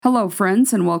Hello,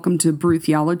 friends, and welcome to Brew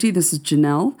Theology. This is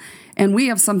Janelle, and we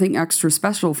have something extra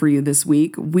special for you this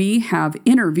week. We have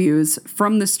interviews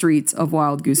from the streets of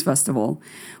Wild Goose Festival.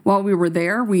 While we were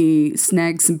there, we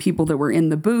snagged some people that were in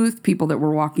the booth, people that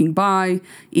were walking by,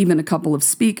 even a couple of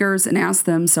speakers, and asked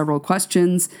them several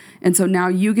questions. And so now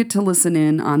you get to listen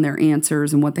in on their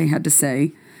answers and what they had to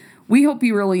say. We hope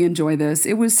you really enjoy this.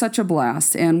 It was such a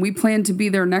blast, and we plan to be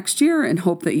there next year and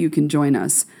hope that you can join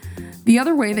us. The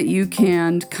other way that you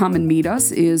can come and meet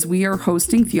us is we are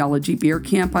hosting Theology Beer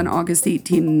Camp on August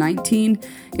 18 and 19.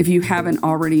 If you haven't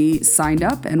already signed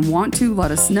up and want to, let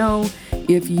us know.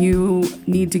 If you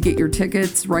need to get your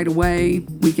tickets right away,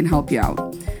 we can help you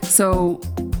out. So,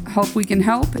 hope we can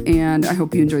help, and I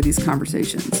hope you enjoy these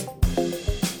conversations.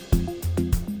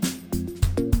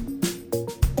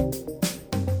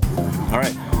 All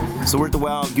right, so we're at the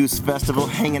Wild Goose Festival,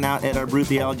 hanging out at our Brew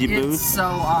Theology booth. It's so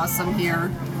awesome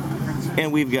here.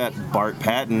 And we've got Bart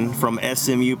Patton from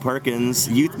SMU Perkins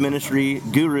Youth Ministry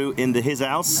Guru into his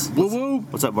house. Woo woo!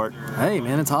 What's up, Bart? Hey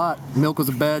man, it's hot. Milk was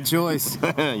a bad choice.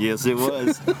 Yes, it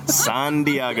was. San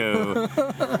Diego.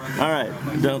 All right,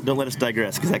 don't let us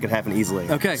digress, because that could happen easily.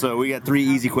 Okay. So we got 3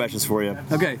 easy questions for you.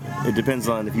 Okay. It depends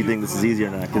on if you think this is easy or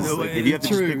not. Because if you have to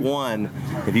just pick one,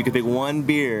 if you could pick one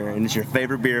beer and it's your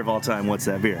favorite beer of all time, what's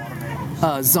that beer?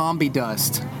 Zombie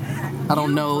Dust. I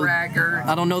don't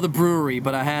know the brewery,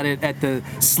 but I had it at the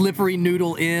Slippery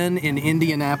Noodle Inn in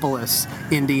Indianapolis,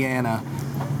 Indiana,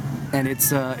 and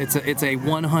it's a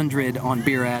 100 on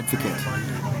Beer Advocate.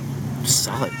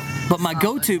 Solid. But my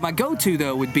go-to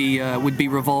though would be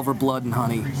Revolver Blood and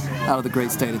Honey out of the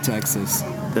great state of Texas.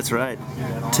 That's right.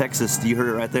 Texas, you heard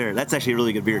it right there. That's actually a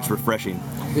really good beer. It's refreshing.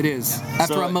 It is.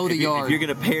 After I mow the yard. If you're going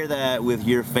to pair that with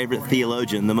your favorite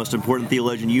theologian, the most important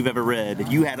theologian you've ever read, if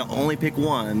you had to only pick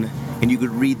one and you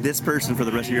could read this person for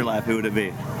the rest of your life, who would it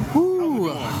be? Ooh.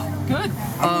 Good.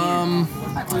 I'm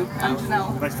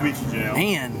Janelle. Nice to meet you, Janelle.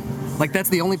 Man. Like, that's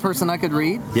the only person I could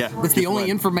read? Yeah. That's the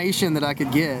only information that I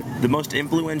could get. The most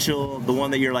influential, the one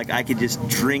that you're like, I could just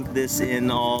drink this in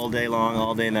all day long,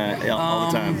 all day night,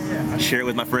 all the time. Share it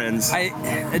with my friends.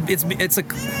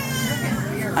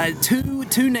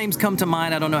 Two names come to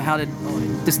mind. I don't know how to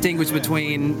distinguish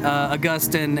between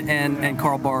Augustine and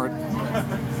Karl Barth.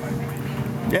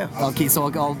 Yeah. Okay, so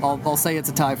I'll say it's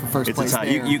a tie for first place. It's a tie.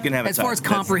 There. You can have a tie. As far as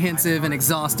comprehensive and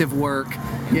exhaustive work,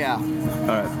 yeah. All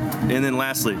right. And then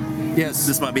lastly, yes,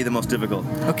 this might be the most difficult.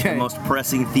 Okay. The most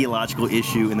pressing theological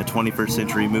issue in the 21st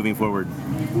century moving forward.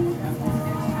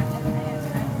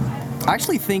 I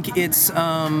actually think it's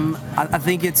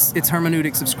it's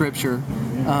hermeneutics of Scripture.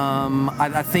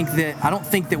 I don't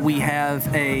think that we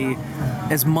have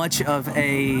as much of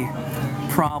a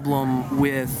problem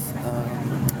with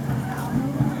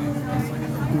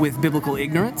biblical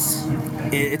ignorance.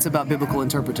 It's about biblical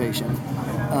interpretation.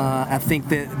 I think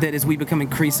that as we become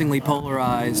increasingly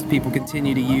polarized, people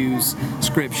continue to use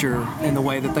Scripture in the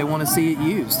way that they want to see it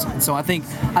used. And so I think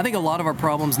a lot of our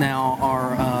problems now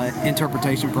are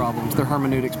interpretation problems. They're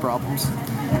hermeneutics problems.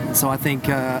 And so I think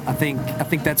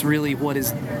that's really what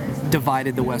has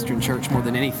divided the Western Church more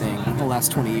than anything in the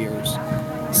last 20 years.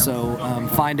 So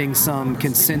finding some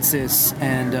consensus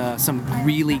and some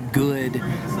really good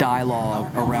dialogue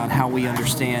around how we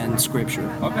understand Scripture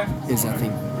is, I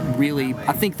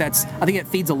think it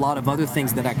feeds a lot of other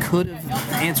things that I could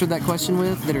have answered that question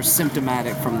with that are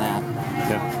symptomatic from that.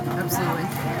 Yeah. Absolutely.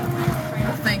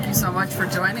 Well, thank you so much for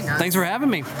joining us. Thanks for having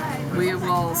me. We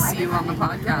will see you on the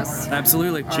podcast.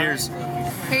 Absolutely. Cheers.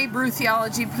 Hey, Brew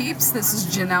Theology peeps, this is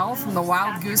Janelle from the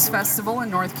Wild Goose Festival in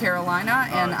North Carolina,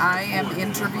 and I am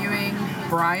interviewing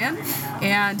Brian,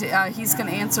 and he's going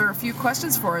to answer a few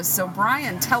questions for us. So,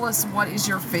 Brian, tell us, what is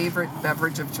your favorite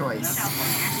beverage of choice?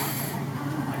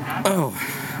 No,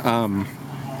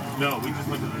 we just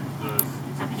went to the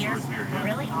Here's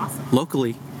really awesome.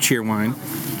 locally, Cheerwine.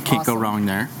 Can't Awesome. go wrong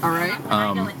there. All right.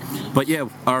 But yeah,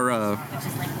 I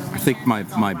think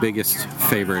my biggest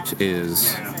favorite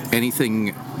is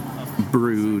anything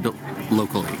brewed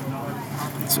locally.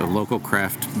 So local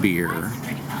craft beer.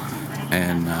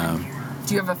 And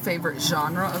Do you have a favorite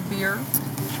genre of beer?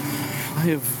 I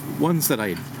have ones that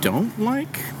I don't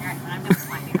like.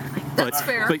 That's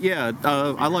fair. But yeah,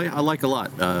 I like a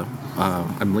lot.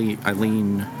 I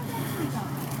lean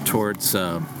towards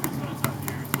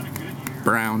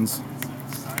browns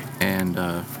and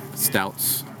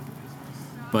stouts,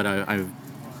 but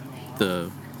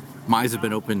my eyes have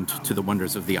been opened to the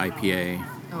wonders of the IPA.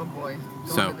 Oh boy. Going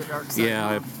So to the dark side.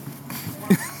 yeah,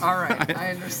 All right,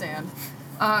 I understand.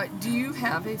 Do you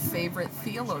have a favorite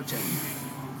theologian?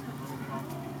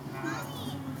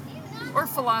 Or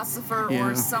philosopher, Yeah.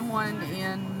 or someone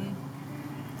in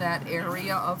that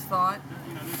area of thought?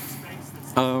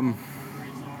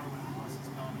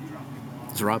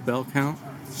 Does Rob Bell count?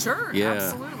 Sure, Yeah,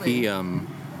 absolutely.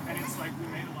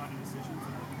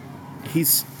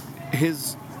 he's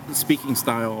his speaking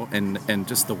style and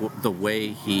just the way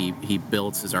he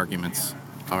builds his arguments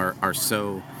are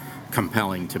so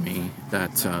compelling to me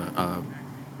that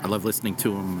I love listening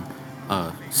to him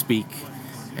speak,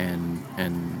 and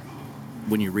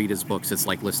when you read his books, it's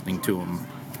like listening to him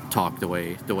talk the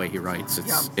way he writes.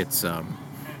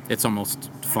 It's almost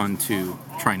fun to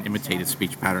try and imitate his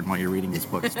speech pattern while you're reading his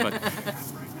books.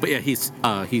 But yeah, he's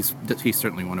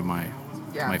certainly one of my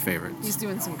favorites. He's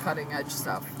doing some cutting edge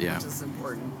stuff, Yeah. which is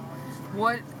important.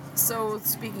 So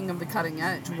speaking of the cutting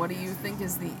edge, what do you think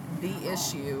is the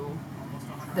issue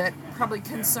that probably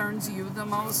concerns you the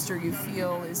most, or you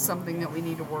feel is something that we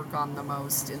need to work on the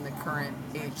most in the current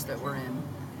age that we're in?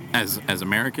 As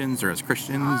Americans or as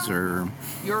Christians or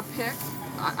Your pick.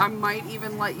 I might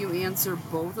even let you answer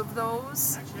both of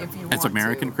those if you want as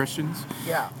American to. Christians.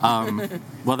 Yeah.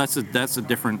 Well, that's a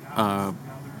different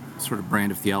sort of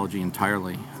brand of theology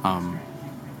entirely,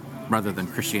 rather than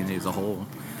Christianity as a whole.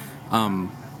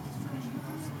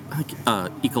 I think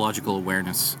ecological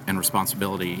awareness and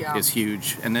responsibility is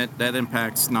huge, and that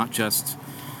impacts not just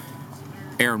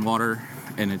air and water,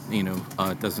 and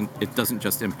it doesn't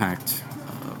just impact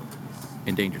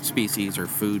endangered species or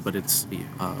food, but it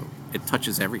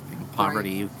touches everything.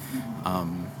 Poverty,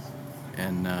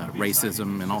 and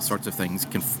racism and all sorts of things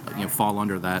can fall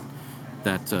under that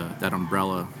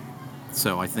umbrella.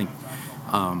 So I think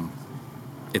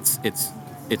it's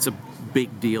a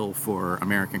big deal for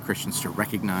American Christians to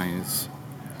recognize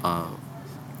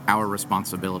our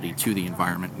responsibility to the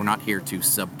environment. We're not here to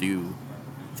subdue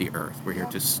the earth. We're here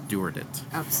to steward it.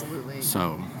 Absolutely.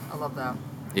 So I love that.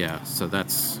 yeah, so I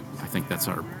think that's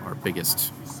our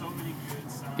biggest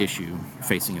issue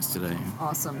facing us today.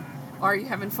 Awesome. Are you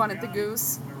having fun at the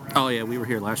Goose? Oh yeah, we were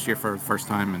here last year for the first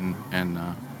time,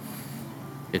 and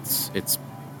it's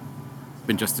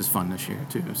been just as fun this year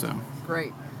too. So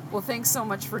Great. Well, thanks so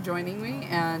much for joining me,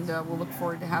 and we'll look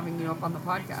forward to having you up on the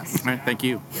podcast. all right, thank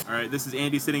you. All right, this is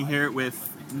Andy sitting here with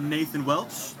Nathan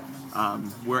Welch.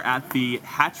 We're at the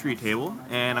hatchery table,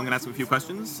 and I'm going to ask him a few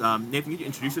questions. Nathan, could you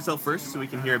introduce yourself first so we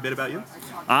can hear a bit about you?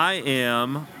 I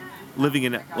am living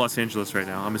in Los Angeles right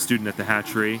now. I'm a student at the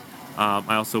hatchery.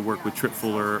 I also work with Trip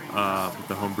Fuller with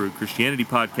the Homebrewed Christianity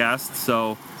podcast.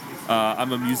 So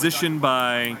I'm a musician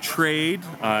by trade.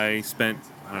 I spent,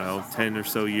 10 or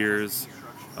so years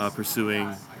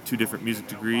pursuing 2 different music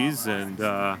degrees, and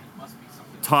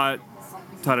taught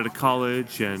at a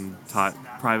college and taught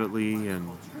privately and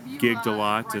gigged a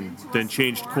lot, and then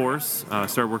changed course,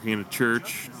 started working in a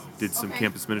church, did some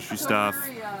campus ministry stuff,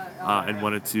 and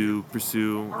wanted to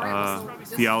pursue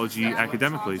theology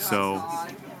academically. So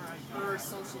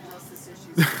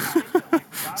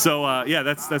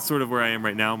that's sort of where I am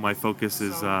right now. My focus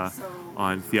is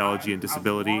on theology and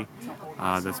disability.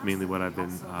 That's mainly what I've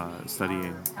been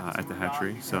studying at the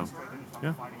hatchery. So,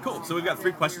 yeah. Cool. So we've got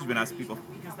 3 questions we've been asking people.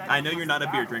 I know you're not a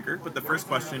beer drinker, but the first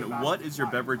question, what is your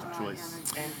beverage of choice?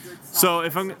 So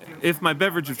if my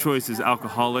beverage of choice is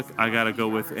alcoholic, I gotta go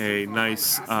with a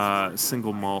nice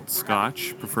single malt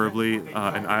Scotch, preferably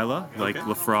an Islay, like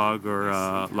Lafroig or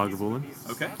Lagavulin.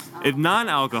 Okay. If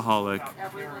non-alcoholic,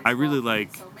 I really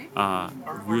like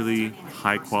really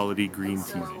high quality green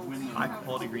tea. High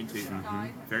quality green tea. Mm-hmm.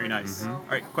 Very nice. All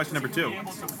right, question number 2.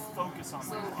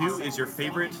 Who is your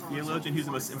favorite theologian? Who's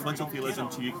the most influential theologian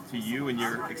to you in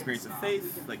your experience of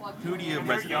faith? Like, who do you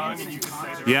resonate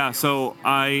with? Yeah, so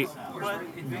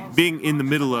being in the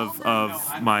middle of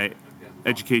my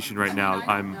education right now,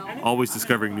 I'm always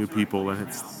discovering new people,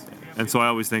 and so I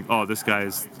always think, oh, this guy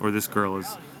is, or this girl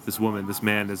is, this woman, this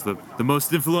man is the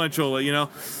most influential,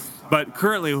 But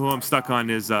currently who I'm stuck on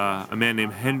is a man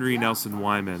named Henry Nelson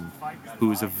Wyman,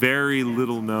 who is a very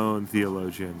little-known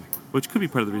theologian, which could be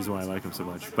part of the reason why I like him so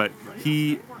much. But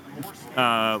he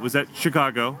was at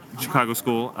Chicago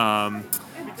School,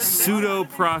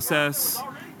 pseudo-process,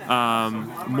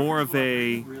 more of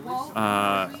a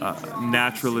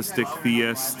naturalistic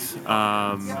theist.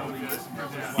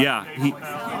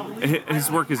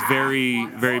 His work is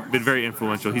been very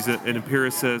influential. He's an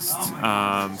empiricist,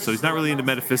 so he's not really into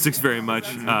metaphysics very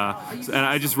much. And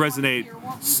I just resonate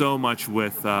so much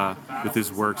with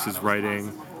his works, his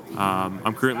writing.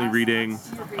 I'm currently reading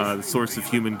The Source of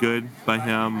Human Good by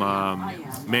him.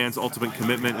 Man's Ultimate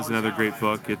Commitment is another great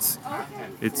book. It's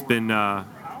been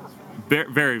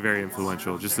very, very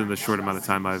influential just in the short amount of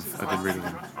time I've been reading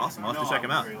them. Awesome. I'll have to check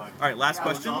them out. All right, last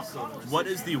question. What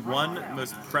is the one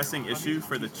most pressing issue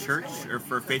for the church or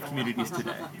for faith communities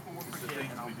today?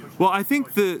 Well, I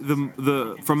think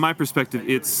the from my perspective,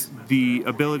 it's the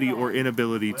ability or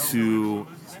inability to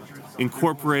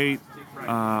incorporate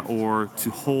or to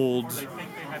hold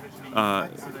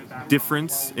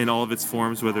difference in all of its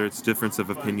forms, whether it's difference of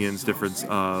opinions, difference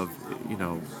of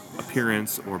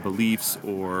appearance or beliefs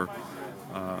or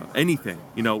anything.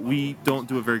 We don't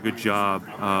do a very good job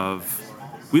of.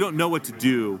 We don't know what to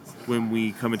do when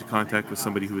we come into contact with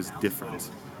somebody who is different.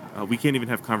 We can't even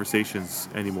have conversations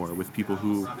anymore with people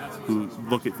who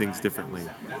look at things differently,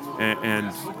 and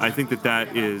I think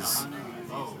that is.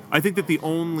 I think that the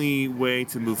only way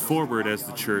to move forward as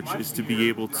the church is to be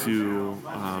able to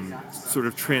sort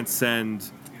of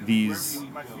transcend the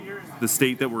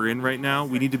state that we're in right now.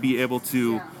 We need to be able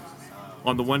to,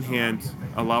 on the one hand,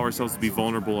 allow ourselves to be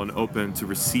vulnerable and open to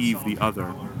receive the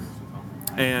other,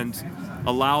 and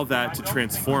allow that to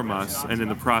transform us, and in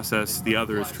the process, the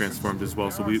other is transformed as well.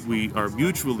 So we are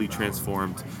mutually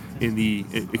transformed in the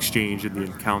exchange, in the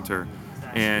encounter,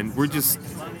 and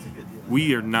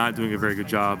we are not doing a very good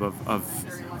job of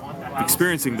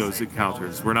experiencing those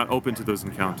encounters. We're not open to those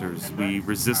encounters. We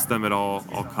resist them at all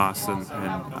costs, and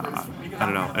I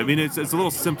don't know. I mean, it's a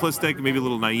little simplistic, maybe a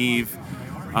little naive,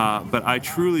 but I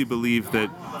truly believe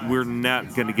that we're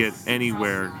not going to get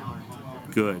anywhere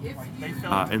good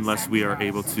unless we are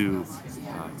able to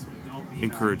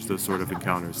encourage those sort of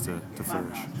encounters to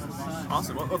flourish.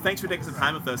 Awesome. Well, thanks for taking some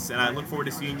time with us, and I look forward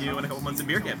to seeing you in a couple months in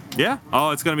beer camp. Yeah.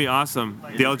 Oh, it's going to be awesome.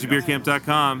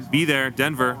 TheLGBeerCamp.com. Be there,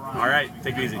 Denver. All right.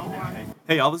 Take it easy.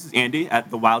 Hey, y'all. This is Andy at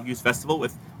the Wild Goose Festival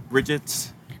with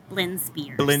Bridget Blinn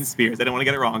Spears. Blinn Spears. I don't want to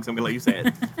get it wrong, so I'm going to let you say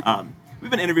it. We've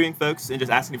been interviewing folks and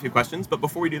just asking a few questions, but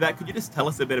before we do that, could you just tell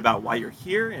us a bit about why you're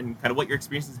here and kind of what your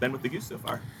experience has been with the Goose so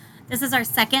far? This is our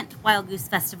second Wild Goose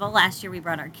Festival. Last year we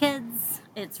brought our kids.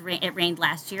 It rained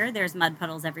last year. There's mud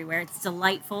puddles everywhere. It's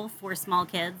delightful for small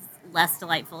kids, less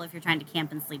delightful if you're trying to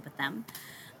camp and sleep with them.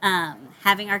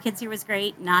 Having our kids here was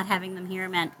great. Not having them here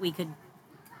meant we could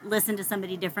listen to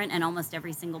somebody different in almost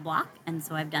every single block. And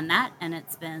so I've done that, and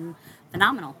it's been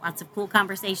phenomenal. Lots of cool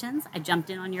conversations. I jumped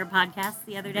in on your podcast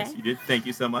the other day. Yes, you did. Thank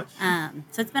you so much.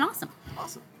 So it's been awesome.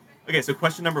 Awesome. Okay, so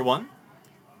question number 1.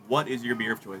 What is your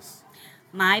beer of choice?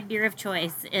 My beer of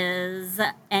choice is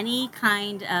any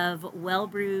kind of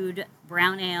well-brewed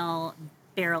brown ale,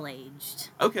 barrel-aged.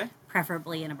 Okay.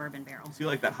 Preferably in a bourbon barrel. So you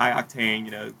like that high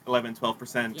octane, 11,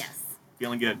 12%? Yes.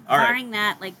 Feeling good. All right. Barring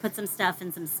that, put some stuff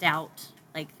in some stout,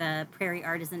 like the Prairie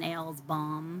Artisan Ales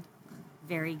Bomb.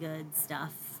 Very good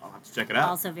stuff. I'll have to check it out.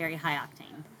 Also very high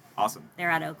octane. Awesome.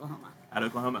 They're out of Oklahoma. Out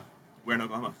of Oklahoma. Where in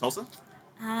Oklahoma? Tulsa?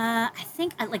 I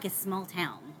think like a small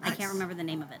town. Nice. I can't remember the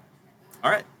name of it. All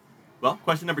right. Well,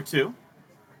 question number 2.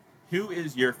 Who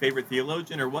is your favorite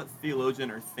theologian, or what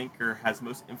theologian or thinker has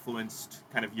most influenced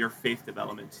kind of your faith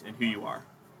development and who you are?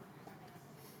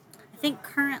 I think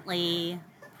currently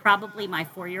probably my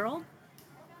 4-year-old,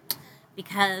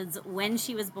 because when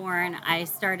she was born, I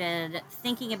started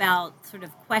thinking about sort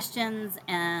of questions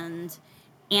and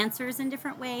answers in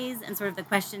different ways, and sort of the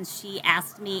questions she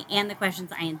asked me and the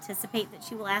questions I anticipate that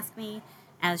she will ask me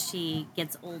as she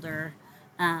gets older.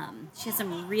 She has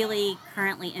some really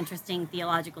currently interesting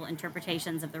theological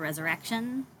interpretations of the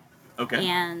resurrection. Okay.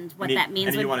 And what that means.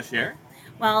 Any you want to share?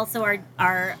 Well, so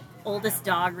our oldest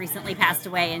dog recently passed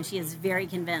away, and she is very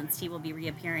convinced he will be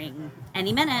reappearing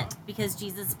any minute because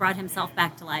Jesus brought himself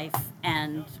back to life,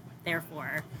 and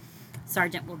therefore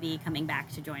Sargent will be coming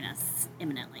back to join us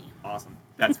imminently. Awesome.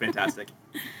 That's fantastic.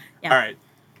 Yeah. All right.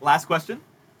 Last question.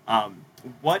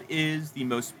 What is the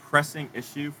most pressing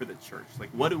issue for the church?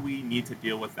 What do we need to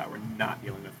deal with that we're not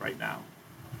dealing with right now?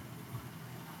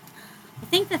 I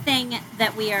think the thing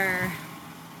that we are,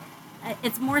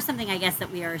 it's more something I guess that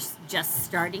we are just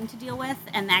starting to deal with,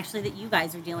 and actually that you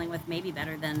guys are dealing with maybe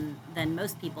better than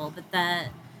most people, but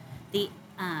the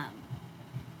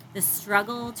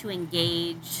struggle to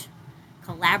engage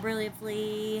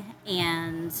collaboratively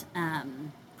and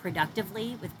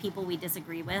productively with people we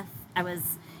disagree with. I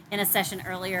was in a session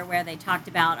earlier where they talked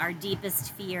about our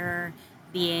deepest fear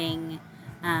being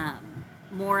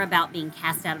more about being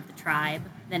cast out of the tribe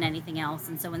than anything else.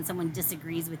 And so when someone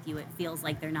disagrees with you, it feels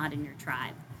like they're not in your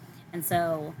tribe. And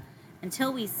so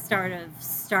until we start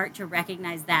to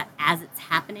recognize that as it's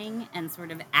happening and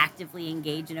sort of actively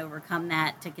engage and overcome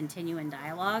that to continue in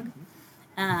dialogue,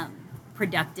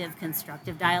 productive,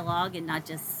 constructive dialogue, and not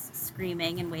just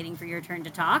screaming and waiting for your turn to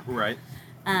talk. Right.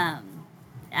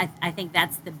 I think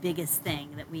that's the biggest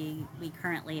thing that we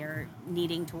currently are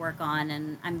needing to work on,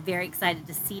 and I'm very excited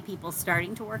to see people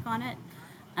starting to work on it.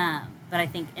 But I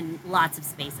think in lots of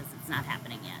spaces it's not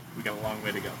happening yet. We got a long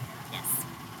way to go. Yes.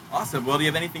 Awesome. Well, do you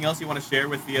have anything else you want to share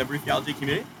with the Brew Theology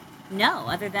community? No,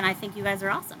 other than I think you guys are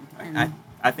awesome. And,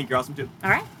 I think you're awesome too. all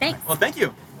right, thanks. Well, thank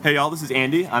you. Hey, y'all, this is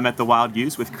Andy. I'm at the Wild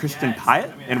Goose with Christian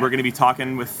Pyatt, and we're going to be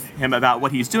talking with him about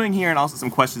what he's doing here and also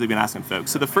some questions we've been asking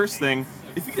folks. So the first thing,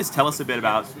 if you could just tell us a bit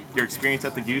about your experience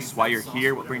at the Goose, why you're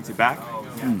here, what brings you back.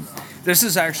 This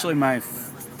is actually my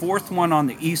fourth one on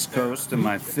the East Coast and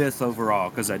my fifth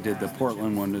overall because I did the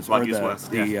Portland one as well,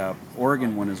 the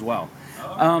Oregon one as well.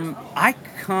 I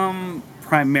come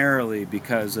primarily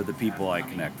because of the people I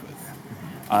connect with.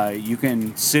 You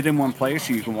can sit in one place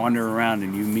or you can wander around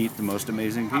and you meet the most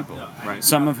amazing people. Right.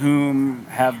 Some of whom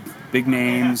have big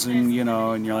names and you're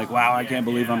like, wow, I can't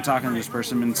believe I'm talking to this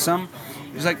person. And some,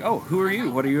 it's like, oh, who are you?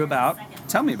 What are you about?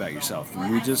 Tell me about yourself.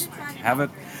 And we just have it.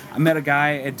 I met a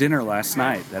guy at dinner last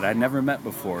night that I'd never met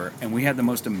before, and we had the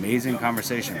most amazing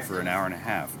conversation for an hour and a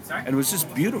half. And it was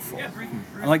just beautiful.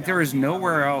 And like, there is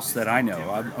nowhere else that I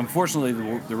know. Unfortunately,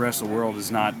 the rest of the world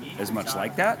is not as much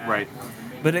like that. Right.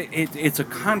 But it's a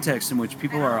context in which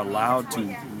people are allowed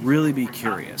to really be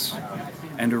curious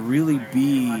and to really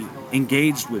be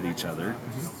engaged with each other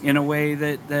in a way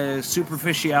that the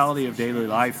superficiality of daily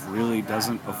life really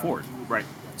doesn't afford. Right.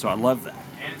 So I love that.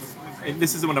 And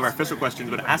this is one of our official questions,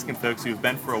 but asking folks who've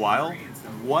been for a while,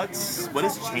 what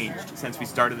has changed since we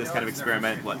started this kind of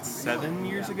experiment? 7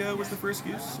 years ago was the first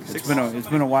Goose? It's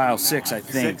been a while, 6 I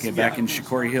think, 6, back yeah. in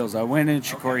Shikori Hills. I went in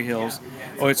Shikori Hills.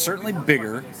 Oh, it's certainly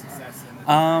bigger.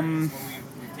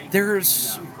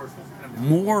 There's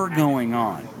more going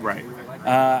on. Right.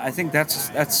 I think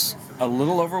that's a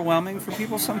little overwhelming for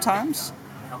people sometimes.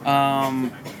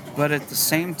 But at the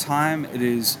same time, it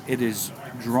is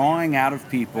drawing out of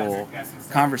people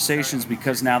conversations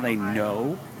because now they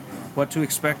know what to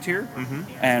expect here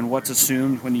and what's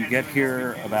assumed when you get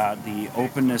here about the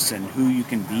openness and who you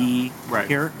can be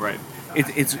here. Right.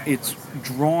 It's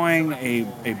drawing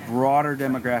a broader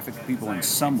demographic of people in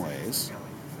some ways,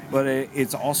 but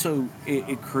it's also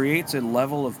it creates a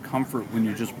level of comfort when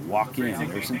you just walk in.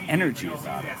 There's an energy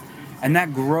about it. And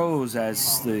that grows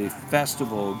as the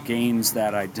festival gains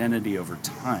that identity over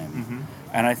time.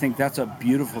 And I think that's a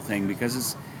beautiful thing because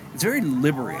it's very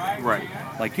liberating. Right.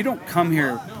 Like, you don't come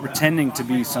here pretending to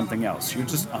be something else. You're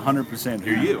just 100%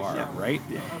 who you are, right?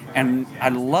 Yeah. And I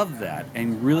love that,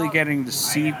 and really getting to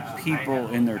see people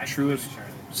in their truest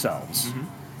selves.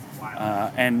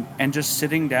 And just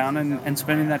sitting down and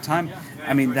spending that time.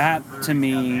 I mean, that to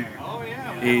me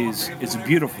is a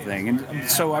beautiful thing. And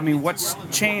so, I mean, what's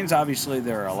changed, obviously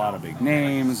there are a lot of big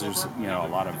names, there's a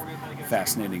lot of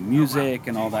fascinating music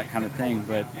and all that kind of thing,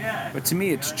 but to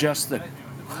me it's just the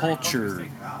culture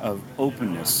of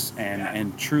openness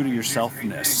and true to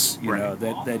yourselfness,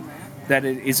 that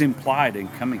it is implied in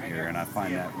coming here, and I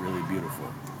find that really beautiful.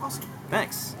 Awesome.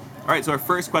 Thanks. All right, so our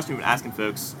first question we've been asking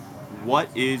folks, what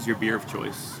is your beer of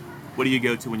choice? What do you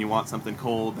go to when you want something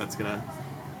cold that's gonna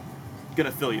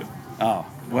fill you? Oh,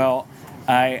 well,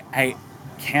 I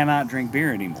cannot drink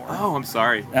beer anymore. Oh, I'm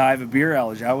sorry. I have a beer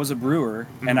allergy. I was a brewer,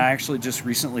 and I actually just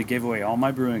recently gave away all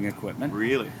my brewing equipment.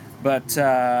 Really? But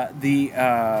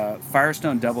the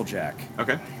Firestone Double Jack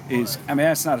is, I mean,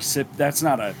 that's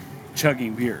not a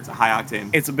chugging beer. It's a high octane.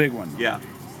 It's a big one. Yeah.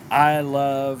 I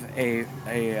love a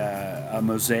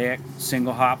Mosaic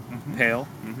single hop pale.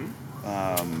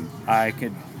 I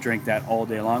could drink that all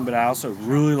day long, but I also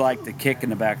really like the kick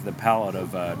in the back of the palate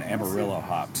of an Amarillo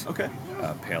hopped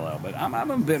pale ale. But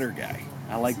I'm a bitter guy.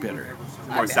 I like bitter.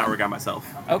 I'm more a sour guy myself.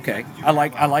 Okay, I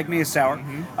like me a sour.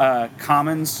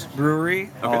 Commons Brewery,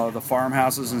 the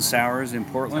farmhouses and sours in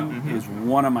Portland, is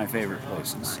one of my favorite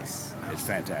places. Nice. It's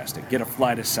fantastic. Get a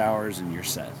flight of sours and you're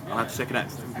set. I'll have to check it out.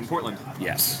 In Portland.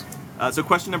 Yes. So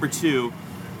question number 2.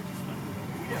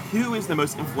 Who is the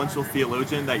most influential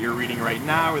theologian that you're reading right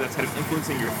now, or that's kind of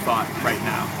influencing your thought right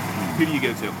now? Who do you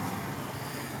go to?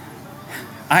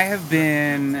 I have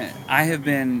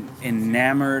been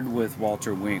enamored with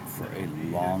Walter Wink for a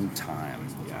long time.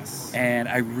 Yes. And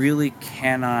I really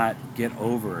cannot get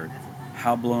over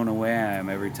how blown away I am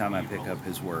every time I pick up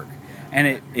his work. And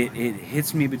it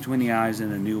hits me between the eyes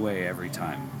in a new way every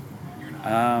time.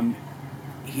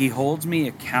 He holds me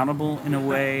accountable in a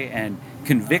way and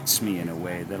convicts me in a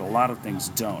way that a lot of things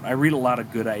don't. I read a lot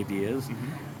of good ideas,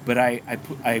 but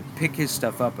I pick his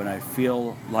stuff up and I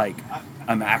feel like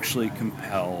I'm actually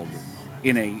compelled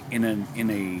in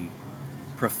a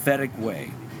prophetic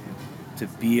way to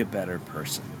be a better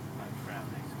person.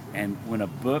 And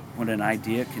when an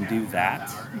idea can do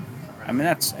that, I mean,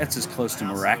 that's as close to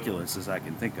miraculous as I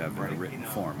can think of in a written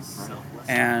form.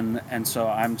 And so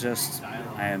I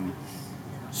am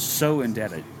so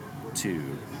indebted to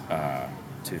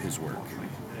his work.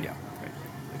 Yeah.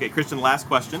 Okay, Christian, last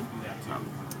question.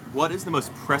 what is the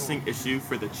most pressing issue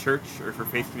for the church or for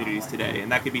faith communities today?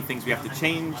 And that could be things we have to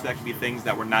change. That could be things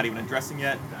that we're not even addressing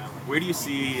yet. Where do you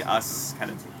see us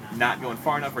kind of not going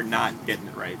far enough or not getting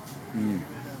it right?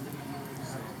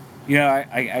 You know,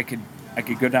 I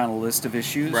could go down a list of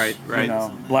issues. Right. You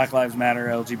know, Black Lives Matter,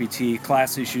 LGBT,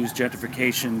 class issues,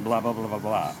 gentrification, blah, blah, blah, blah,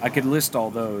 blah. I could list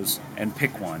all those and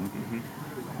pick one.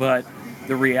 But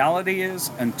the reality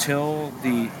is, until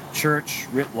the church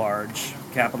writ large,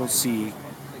 capital C,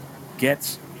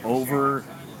 gets over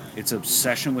its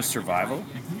obsession with survival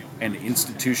and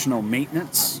institutional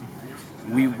maintenance,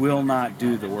 we will not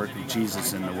do the work of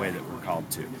Jesus in the way that we're called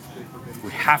to.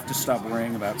 We have to stop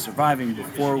worrying about surviving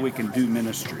before we can do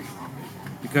ministry,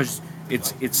 because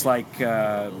it's like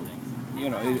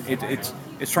it's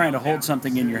trying to hold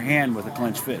something in your hand with a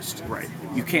clenched fist. Right.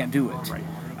 You can't do it. Right.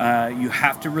 You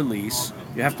have to release.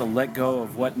 You have to let go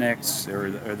of what next, or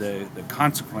the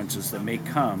consequences that may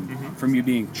come from you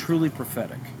being truly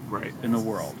prophetic in the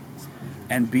world,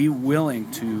 and be willing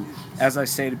to, as I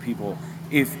say to people,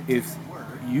 if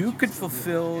you could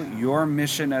fulfill your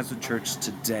mission as a church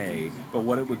today, but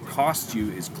what it would cost you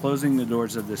is closing the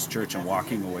doors of this church and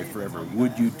walking away forever,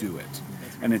 would you do it?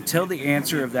 And until the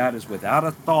answer of that is without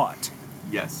a thought,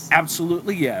 yes,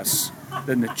 absolutely yes,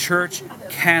 then the church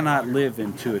cannot live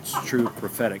into its true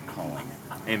prophetic calling.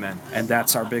 Amen. And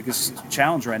that's our biggest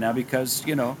challenge right now, because,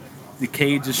 you know, the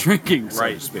cage is shrinking, so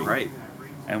to speak. Right.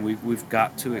 And we've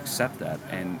got to accept that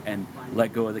and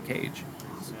let go of the cage.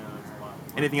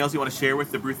 Anything else you want to share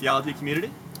with the Brew Theology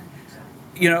community?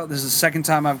 You know, this is the second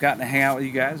time I've gotten to hang out with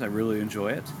you guys. I really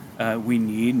enjoy it. We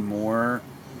need more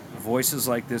voices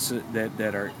like this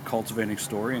that are cultivating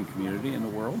story and community in the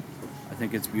world. I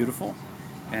think it's beautiful.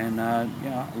 And,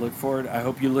 I look forward. I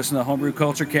hope you listen to Homebrew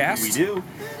Culture Cast. We do.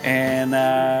 And,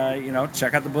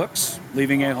 check out the books,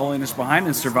 Leaving a Holiness Behind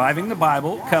and Surviving the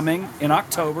Bible, coming in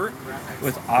October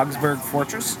with Augsburg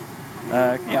Fortress.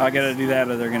 I got to do that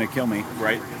or they're going to kill me.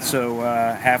 Right. So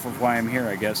half of why I'm here,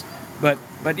 I guess. But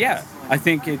yeah, I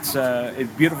think it's a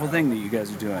beautiful thing that you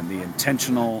guys are doing, the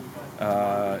intentional,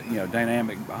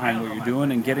 dynamic behind what you're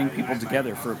doing and getting people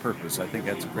together for a purpose. I think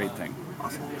that's a great thing.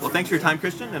 Awesome. Well, thanks for your time,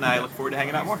 Christian, and I look forward to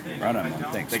hanging out more. Right on, man.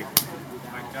 Thanks. Thank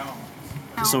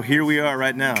you. So here we are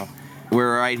right now.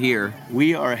 We're right here.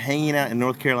 We are hanging out in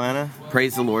North Carolina.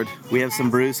 Praise the Lord. We have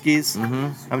some brewskis.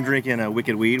 I'm drinking a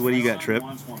Wicked Weed. What do you got, Trip?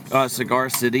 Cigar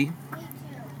City,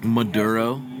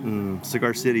 Maduro.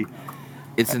 Cigar City.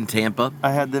 It's in Tampa.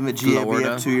 I had them at Florida.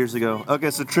 GABF 2 years ago.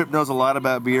 Okay, so Trip knows a lot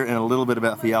about beer and a little bit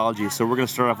about theology. So we're going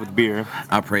to start off with beer.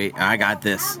 I pray. I got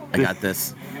this.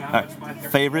 All right.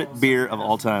 Favorite beer of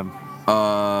all time?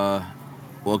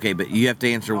 Okay, but you have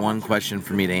to answer one question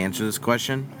for me to answer this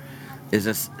question. Is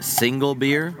this single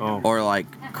beer or like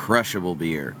crushable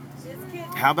beer?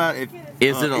 How about if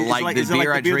is it the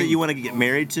beer I beer drink that you want to get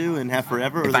married to and have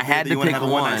forever, or if the I beer had that to you want pick to have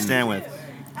a one-night stand with?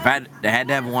 If I had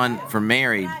to have one for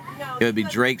married, it would be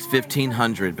Drake's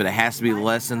 1500, but it has to be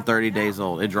less than 30 days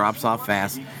old. It drops off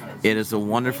fast. It is a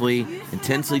wonderfully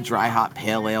intensely dry hop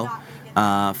pale ale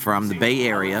from the Bay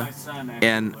Area,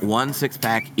 and 1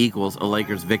 6-pack equals a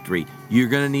Lakers victory. You're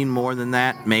gonna need more than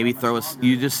that. Maybe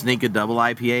you just sneak a double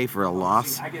IPA for a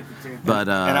loss. But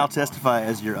and I'll testify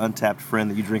as your untapped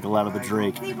friend that you drink a lot of the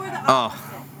Drake. Oh,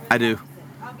 I do.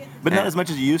 But not as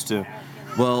much as you used to.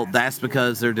 Well, that's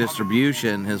because their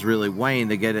distribution has really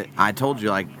waned. To get it, I told you,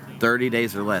 like 30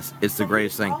 days or less. It's the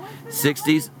greatest thing.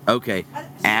 60s, okay.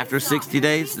 After 60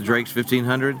 days, the Drake's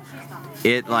 1500,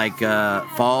 it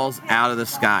falls out of the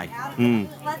sky.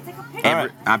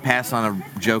 I passed on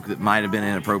a joke that might have been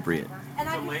inappropriate.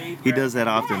 He does that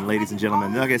often, ladies and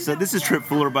gentlemen. Okay, so this is Trip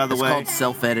Fuller, by the way. It's called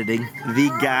self-editing. The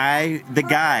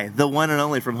guy, the one and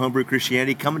only from Homebrew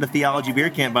Christianity, coming to Theology Beer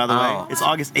Camp, by the way. It's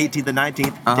August 18th and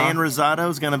 19th. Dan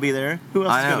Rosado's going to be there. Who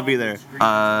else is going to be there?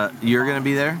 You're going to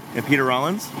be there? And Peter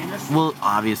Rollins? Well,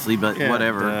 obviously, but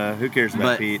whatever. Who cares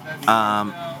about Pete?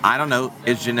 I don't know.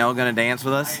 Is Janelle going to dance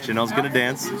with us? Janelle's going to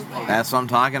dance. That's what I'm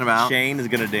talking about. Shane is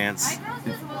going to dance.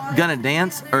 Going to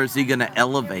dance, or is he going to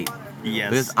elevate?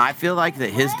 Yes. Because I feel like that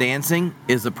his dancing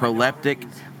is a proleptic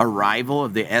arrival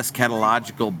of the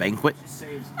eschatological banquet.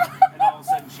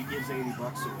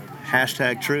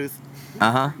 Hashtag truth.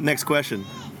 Uh-huh. Next question.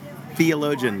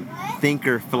 Theologian,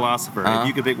 thinker, philosopher. If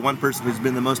you could pick one person who's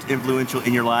been the most influential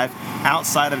in your life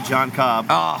outside of John Cobb.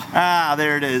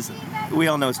 There it is. We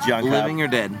all know it's John Cobb. Living or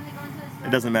dead?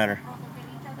 It doesn't matter.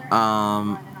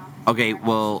 Okay,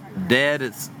 well, dead,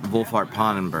 it's Wolfhart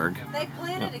Pannenberg.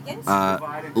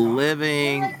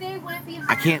 Living,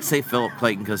 I can't say Philip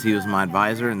Clayton because he was my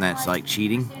advisor, and that's like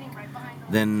cheating.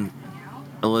 Then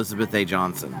Elizabeth A.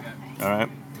 Johnson. All right.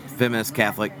 Feminist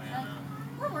Catholic.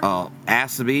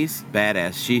 Assabees,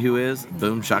 Badass She Who Is,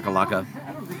 Boom Shakalaka.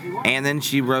 And then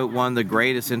she wrote one of the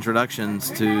greatest introductions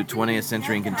to 20th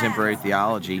century and contemporary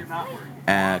theology,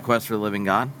 Quest for the Living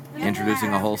God,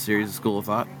 introducing a whole series of school of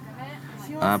thought.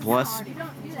 Plus,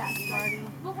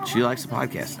 she likes the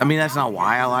podcast. I mean, that's not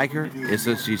why I like her. It's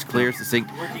just she's clear,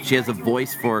 succinct. She has a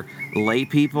voice for lay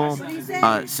people,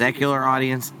 secular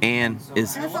audience, and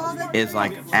is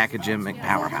like academic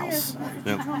powerhouse.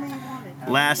 Yep.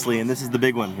 Lastly, and this is the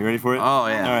big one. You ready for it? Oh,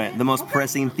 yeah. All right. The most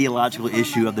pressing theological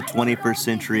issue of the 21st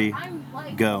century.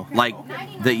 Go. Like,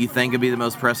 that you think would be the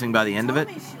most pressing by the end of it?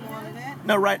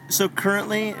 No, right. So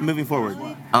currently, moving forward.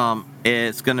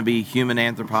 It's going to be human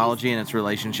anthropology and its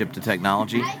relationship to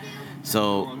technology.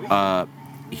 So,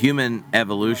 human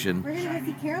evolution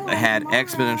had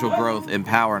exponential growth in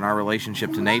power in our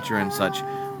relationship to nature and such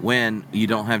when you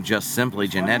don't have just simply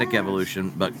genetic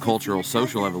evolution, but cultural,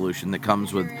 social evolution that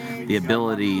comes with the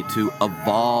ability to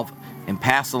evolve and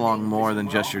pass along more than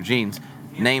just your genes,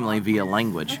 namely via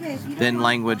language. Then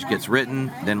language gets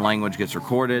written, then language gets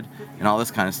recorded, and all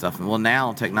this kind of stuff. And well,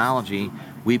 now technology,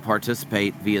 we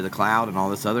participate via the cloud and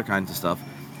all this other kinds of stuff,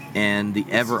 and the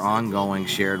ever ongoing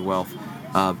shared wealth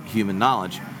of human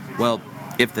knowledge. Well,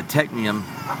 if the technium,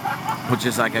 which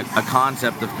is like a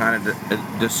concept of kind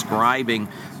of describing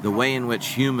the way in which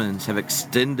humans have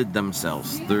extended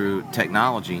themselves through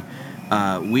technology,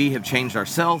 we have changed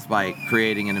ourselves by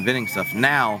creating and inventing stuff.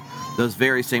 Now, those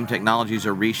very same technologies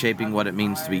are reshaping what it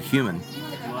means to be human.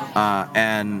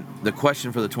 And the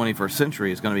question for the 21st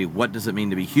century is going to be, what does it mean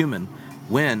to be human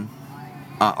when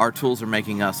our tools are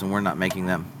making us and we're not making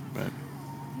them? Right.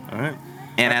 All right.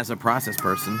 And as a process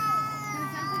person,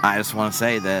 I just want to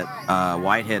say that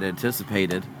Whitehead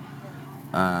anticipated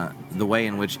the way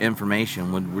in which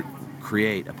information would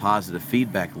create a positive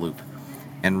feedback loop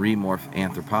and remorph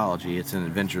anthropology. It's in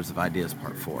Adventures of Ideas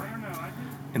Part 4.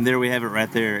 And there we have it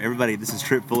right there. Everybody, this is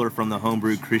Trip Fuller from the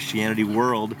Homebrew Christianity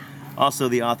World. Also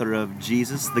the author of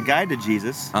Jesus, The Guide to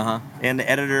Jesus, and the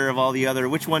editor of all the other.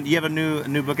 Which one? Do you have a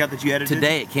new book out that you edited?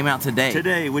 Today, it came out today.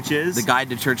 Today, which is? The Guide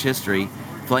to Church History,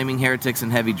 Flaming Heretics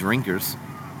and Heavy Drinkers.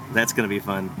 That's going to be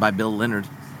fun. By Bill Leonard.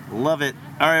 Love it.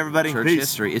 All right, everybody. Church Peace.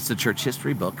 history. It's a church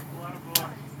history book.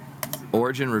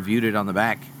 Origin reviewed it on the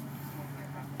back.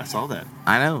 I saw that.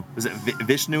 I know. Was it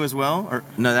Vishnu as well? Or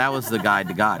no, that was the Guide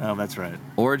to God. Oh, that's right.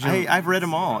 Origin. I've read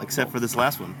them all except for this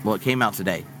last one. Well, it came out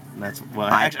today. That's well.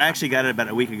 I actually got it about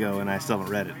a week ago, and I still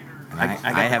haven't read it. I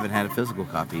haven't had a physical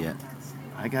copy yet.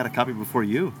 I got a copy before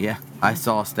you. Yeah, I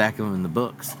saw a stack of them in the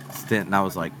books stint, and I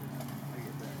was like,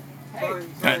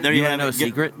 there you want to know a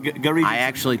secret? Go read. I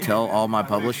actually tell all my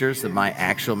publishers that my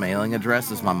actual mailing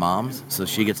address is my mom's, so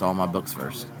she gets all my books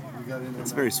first.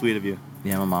 That's very sweet of you.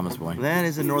 Yeah, I'm a mama's boy. That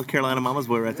is a North Carolina mama's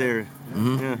boy right there.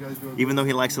 Mm-hmm. Yeah. Even though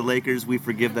he likes the Lakers, we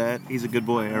forgive that. He's a good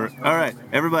boy. All right,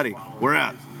 everybody, we're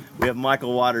out. We have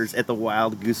Michael Waters at the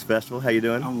Wild Goose Festival. How you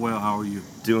doing? I'm well. How are you?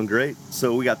 Doing great.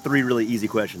 So we got 3 really easy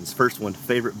questions. First one,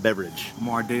 favorite beverage?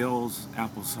 Mardale's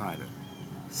apple cider.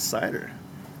 Cider.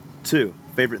 2,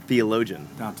 favorite theologian?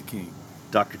 Dr. King.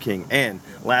 Dr. King. And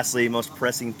lastly, most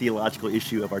pressing theological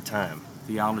issue of our time?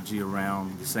 Theology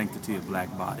around the sanctity of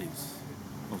black bodies.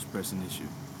 Most pressing issue.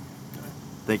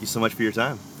 Thank you so much for your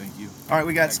time. Thank you. All right,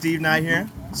 we got Steve Nye here.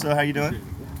 So how you doing?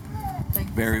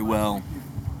 Very well.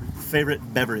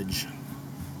 Favorite beverage?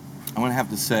 I'm going to have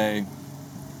to say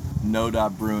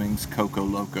Noda Brewing's Coco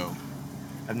Loco.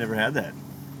 I've never had that.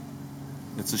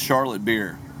 It's a Charlotte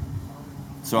beer,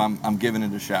 so I'm giving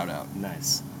it a shout out.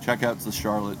 Nice. Check out the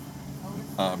Charlotte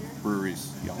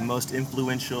breweries, y'all. Most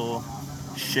influential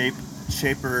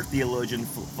shaper, theologian,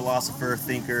 philosopher,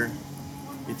 thinker.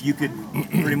 If you could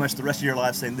pretty much the rest of your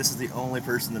life saying this is the only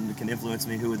person that can influence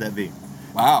me, who would that be?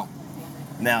 Wow.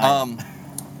 Now,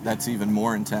 that's even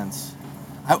more intense.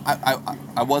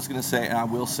 I was going to say, and I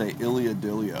will say, Ilia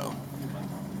Dilio.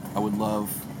 I would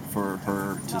love for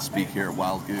her to speak here at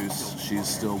Wild Goose. She's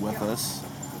still with us,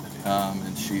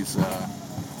 and she's a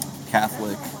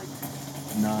Catholic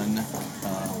nun,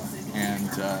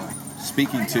 and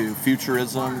speaking to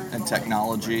futurism and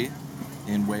technology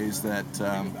in ways that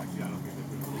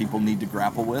people need to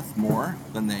grapple with more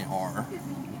than they are.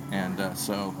 And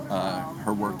so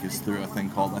her work is through a thing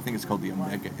called, I think it's called the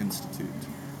Omega Institute.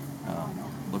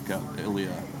 Look up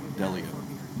Ilia Delio.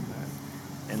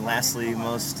 And lastly,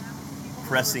 most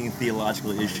pressing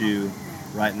theological issue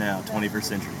right now, 21st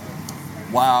century.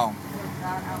 Wow.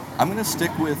 I'm going to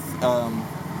stick with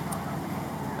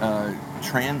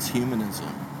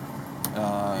transhumanism.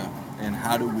 And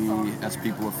how do we, as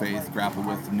people of faith, grapple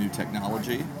with new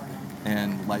technology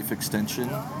and life extension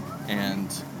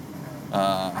and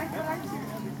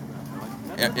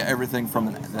everything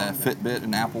from the Fitbit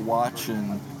and Apple Watch,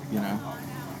 and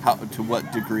how to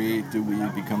what degree do we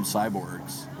become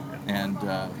cyborgs? And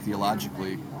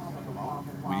theologically,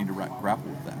 we need to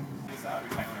grapple with that.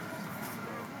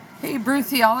 Hey, Brew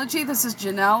Theology, this is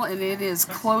Janelle, and it is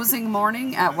closing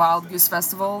morning at Wild Goose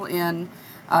Festival in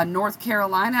North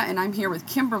Carolina, and I'm here with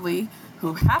Kimberly,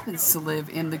 who happens to live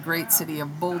in the great city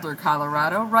of Boulder,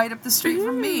 Colorado, right up the street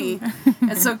from me.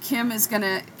 And so Kimberly is going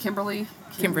to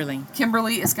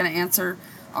answer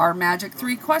our magic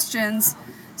 3 questions.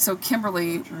 So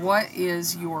Kimberly, what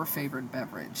is your favorite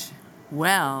beverage?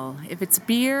 Well, if it's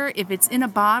beer, if it's in a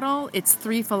bottle, it's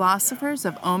 3 Philosophers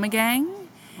of Omegang.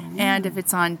 And if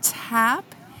it's on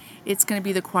tap, it's going to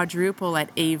be the quadruple at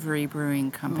Avery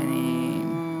Brewing Company.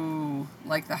 Ooh,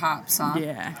 like the hops, huh?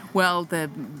 Yeah. Well, the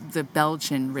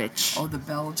Belgian rich. Oh, the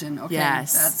Belgian. Okay.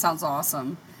 Yes. That sounds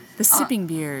awesome. The sipping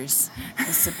beers.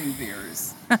 The sipping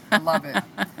beers. I love it.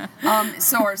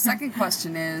 So our second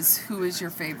question is, who is your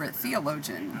favorite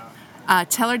theologian?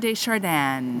 Teilhard de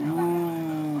Chardin.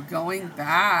 Ooh, going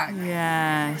back.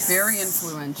 Yes. Very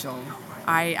influential.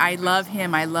 I love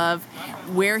him. I love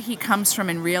where he comes from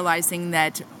and realizing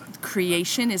that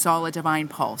creation is all a divine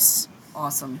pulse.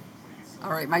 Awesome.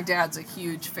 All right, my dad's a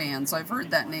huge fan, so I've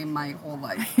heard that name my whole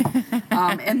life.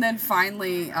 And then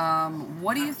finally,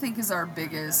 what do you think is our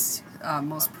biggest,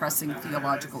 most pressing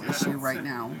theological issue right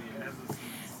now?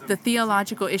 The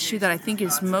theological issue that I think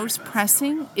is most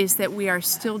pressing is that we are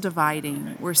still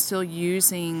dividing. We're still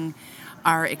using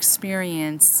our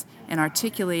experience and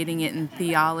articulating it in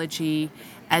theology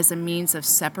as a means of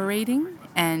separating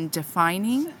and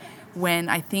defining, when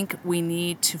I think we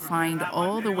need to find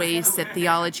all the ways that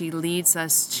theology leads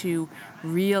us to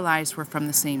realize we're from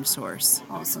the same source.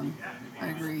 Awesome. I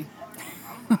agree.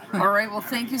 All right, well,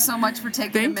 thank you so much for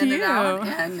taking a minute out,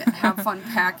 and have fun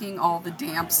packing all the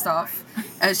damp stuff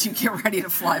as you get ready to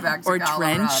fly back to Colorado.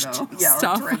 Drenched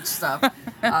stuff. Or drenched stuff.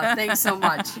 Thanks so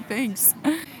much. Thanks.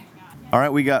 All right,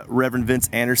 we got Reverend Vince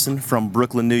Anderson from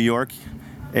Brooklyn, New York.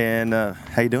 And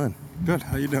how you doing? Good.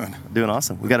 How you doing? Doing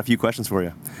awesome. We got a few questions for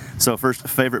you. So first,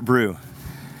 favorite brew?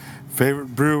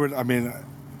 Favorite brew,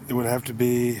 it would have to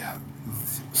be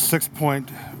 6 Point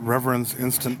Reverend's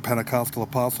Instant Pentecostal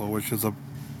Apostle, which is a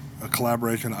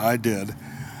collaboration I did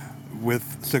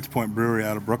with 6 Point Brewery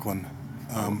out of Brooklyn.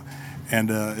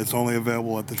 And it's only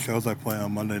available at the shows I play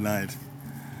on Monday night.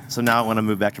 So now I want to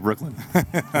move back to Brooklyn.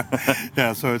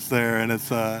 Yeah, so it's there, and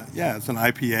it's it's an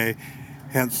IPA,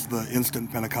 hence the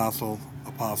Instant Pentecostal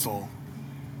Apostle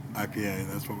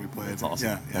IPA. That's what we played. That's awesome.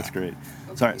 Yeah. That's great.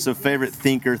 Sorry. So favorite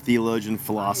thinker, theologian,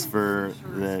 philosopher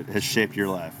that has shaped your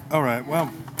life? All right. Well,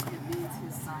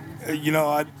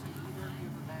 I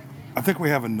think we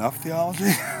have enough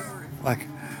theology. Like,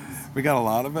 we got a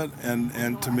lot of it,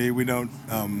 and to me, we don't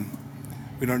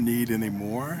need any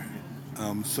more.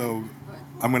 So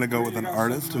I'm going to go with an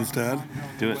artist instead.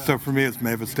 Do it. So for me, it's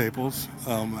Mavis Staples,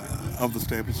 of the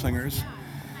Staples Singers.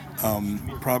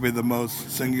 Probably the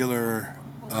most singular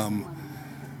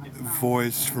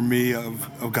voice for me of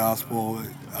gospel,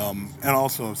 and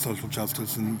also of social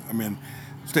justice. And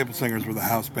Staples Singers were the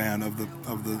house band of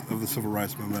the civil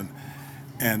rights movement,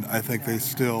 and I think they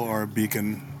still are a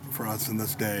beacon for us in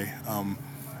this day.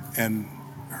 And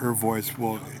her voice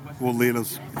will lead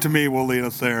us. To me, will lead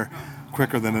us there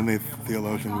quicker than any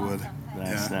theologian would.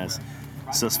 Nice.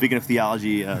 So speaking of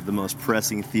theology, the most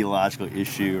pressing theological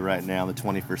issue right now in the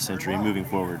 21st century, moving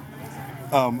forward.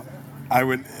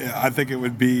 I think it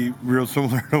would be real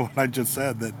similar to what I just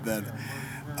said,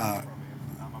 that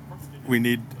we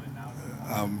need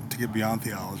to get beyond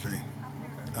theology.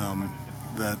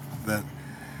 That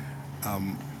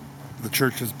the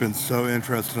church has been so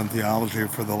interested in theology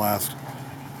for the last,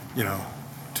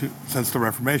 since the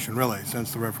Reformation,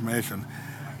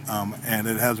 and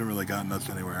it hasn't really gotten us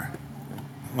anywhere.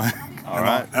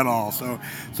 At all. So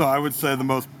I would say the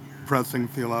most pressing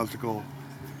theological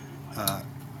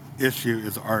issue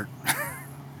is art.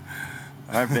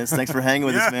 All right, Vince, thanks for hanging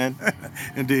with us, man.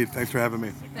 Indeed, thanks for having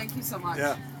me. Thank you so much.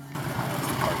 Yeah.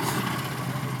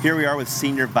 Here we are with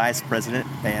Senior Vice President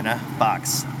Anna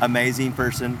Fox. Amazing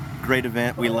person, great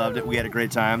event. We loved it. We had a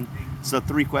great time. So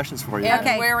 3 questions for you.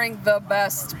 And wearing the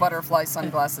best butterfly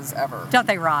sunglasses ever. Don't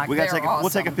they rock? We'll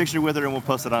take a picture with her and we'll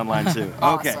post it online too.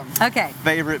 Awesome. Okay.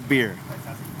 Favorite beer?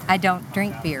 I don't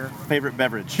drink beer. Favorite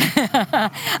beverage?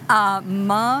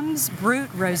 Mom's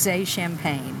Brut Rosé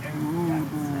Champagne.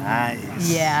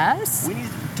 Nice. Yes. We need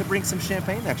to bring some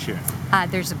champagne next year.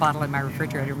 There's a bottle in my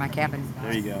refrigerator in my cabin.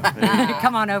 There you go.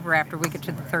 Come on over after we get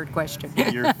to the 3rd question.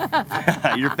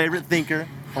 Your favorite thinker,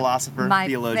 philosopher,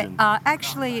 theologian?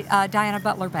 Actually, Diana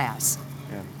Butler Bass.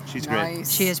 Yeah. She's great.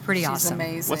 Nice. She is pretty She's awesome.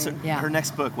 amazing. What's her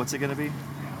next book? What's it going to be?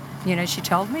 You know, she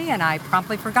told me, and I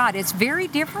promptly forgot. It's very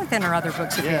different than her other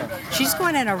books have been. She's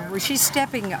going she's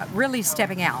really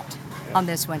stepping out on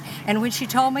this one. And when she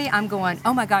told me, I'm going,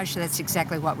 oh my gosh, that's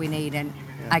exactly what we need. And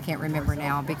I can't remember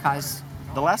now because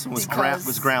the last one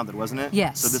was grounded, wasn't it?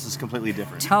 Yes. So this is completely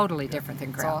different. Totally different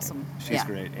than grounded. Awesome. She's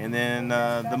great. And then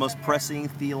the most pressing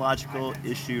theological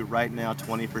issue right now,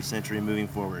 21st century, moving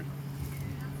forward.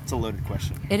 It's a loaded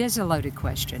question. It is a loaded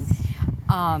question.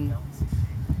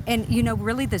 And, you know,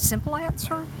 really the simple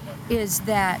answer is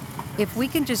that if we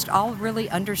can just all really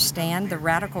understand the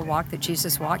radical walk that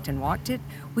Jesus walked and walked it,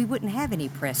 we wouldn't have any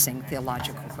pressing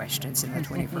theological questions in the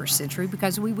 21st century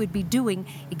because we would be doing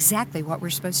exactly what we're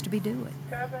supposed to be doing.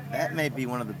 That may be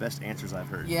one of the best answers I've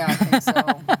heard. Yeah, I think so.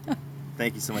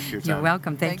 Thank you so much for your time. You're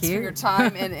welcome. Thanks Thank you. for your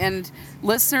time. And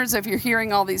listeners, if you're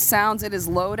hearing all these sounds, it is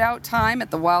loadout time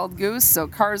at the Wild Goose. So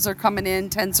cars are coming in,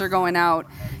 tents are going out,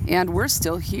 and we're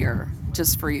still here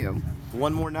just for you.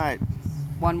 One more night.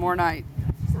 One more night.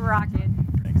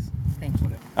 Rockin'. Thanks. Thank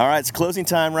you. All right, it's closing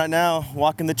time right now.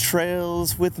 Walking the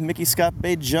trails with Mickey Scott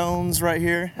Bay Jones right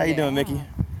here. How you doing, Mickey?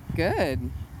 Good.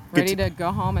 Ready to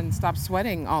go home and stop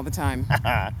sweating all the time.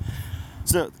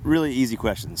 So, really easy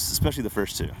questions, especially the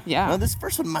first two. Yeah. Now, this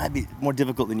first one might be more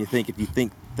difficult than you think if you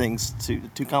think things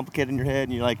too complicated in your head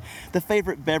and you're like, the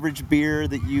favorite beverage beer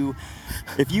that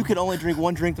if you could only drink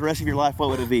one drink the rest of your life, what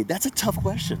would it be? That's a tough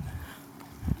question.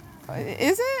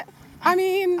 Is it? I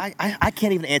mean... I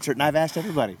can't even answer it, and I've asked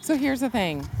everybody. So here's the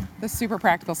thing. The super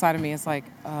practical side of me is like,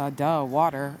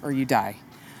 water, or you die.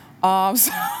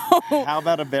 How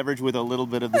about a beverage with a little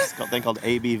bit of this thing called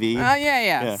ABV?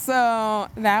 Yeah. So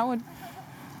that would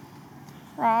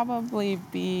probably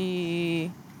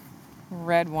be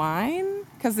red wine,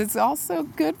 because it's also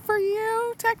good for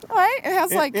you, technically. Right? It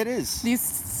has it is.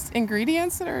 These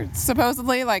ingredients that are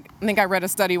supposedly, like, I think I read a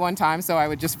study one time, so I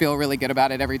would just feel really good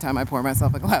about it every time I pour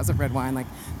myself a glass of red wine. Like,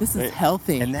 this is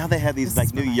healthy. And now they have these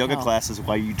new yoga classes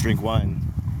while you drink wine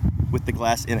with the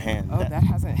glass in hand. Oh, that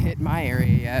hasn't hit my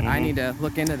area yet. I need to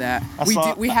look into that.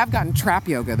 We have gotten trap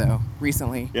yoga, though,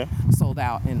 recently. Yeah. Sold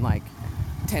out in like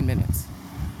 10 minutes.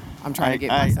 I'm trying to get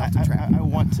myself to trap. I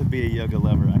want to be a yoga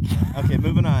lover. I can't. Okay,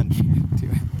 moving on. Do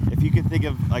it. If you could think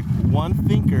of like one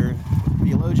thinker,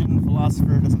 theologian,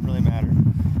 philosopher, it doesn't really matter.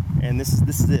 And this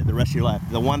is it, the rest of your life.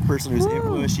 The one person who's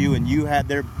influenced you and you had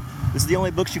this is the only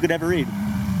books you could ever read.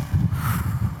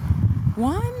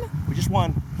 One? Just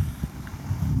one.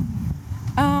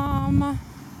 I'm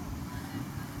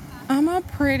a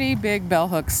pretty big bell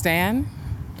hook stan,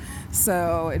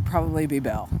 so it'd probably be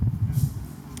Bell.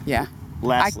 Yeah.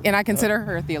 And I consider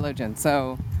her a theologian,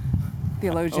 so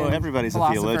theologian. Oh, everybody's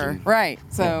philosopher. a theologian. Right.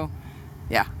 So,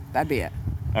 yeah, that'd be it.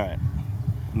 All right.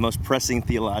 Most pressing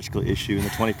theological issue in the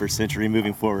 21st century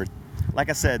moving forward. Like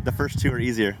I said, the first two are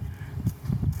easier.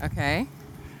 Okay.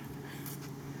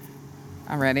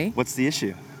 I'm ready. What's the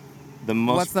issue? The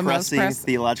most pressing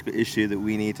theological issue that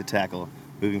we need to tackle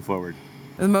moving forward.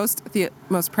 The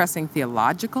most pressing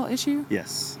theological issue?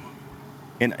 Yes.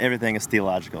 And everything is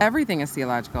theological. Everything is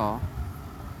theological.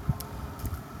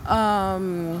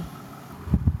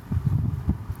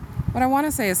 What I want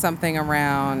to say is something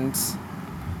around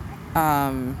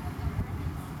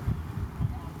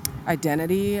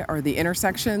identity or the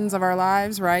intersections of our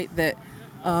lives, right? That,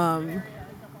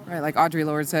 right, like Audre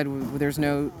Lorde said,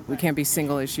 we can't be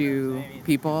single issue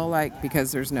people, like,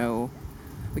 because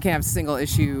we can't have single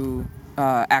issue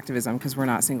activism because we're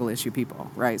not single issue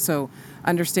people, right? So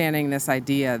understanding this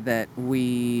idea that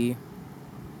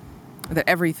that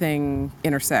everything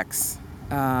intersects.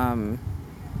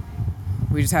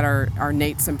 We just had our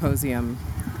NATE symposium,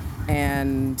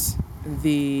 and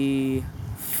the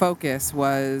focus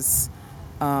was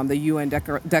the UN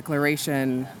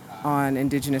Declaration on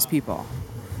Indigenous People.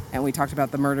 And we talked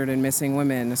about the murdered and missing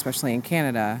women, especially in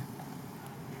Canada.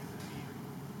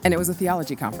 And it was a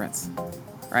theology conference,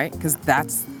 right? Because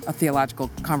that's a theological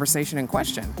conversation in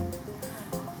question.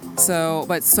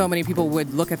 But so many people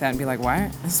would look at that and be like, why?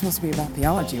 This is supposed to be about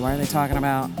theology. Why are they talking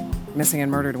about missing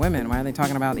and murdered women? Why are they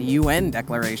talking about the UN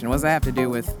Declaration? What does that have to do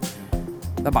with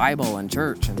the Bible and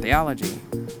church and theology?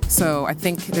 So I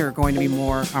think there are going to be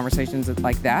more conversations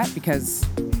like that because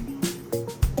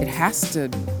it has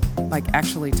to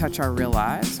actually touch our real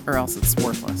lives or else it's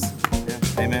worthless.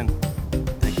 Yeah. Amen.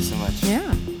 Thank you so much.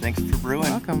 Yeah. Thanks for brewing.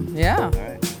 You're welcome. Yeah. All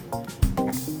right.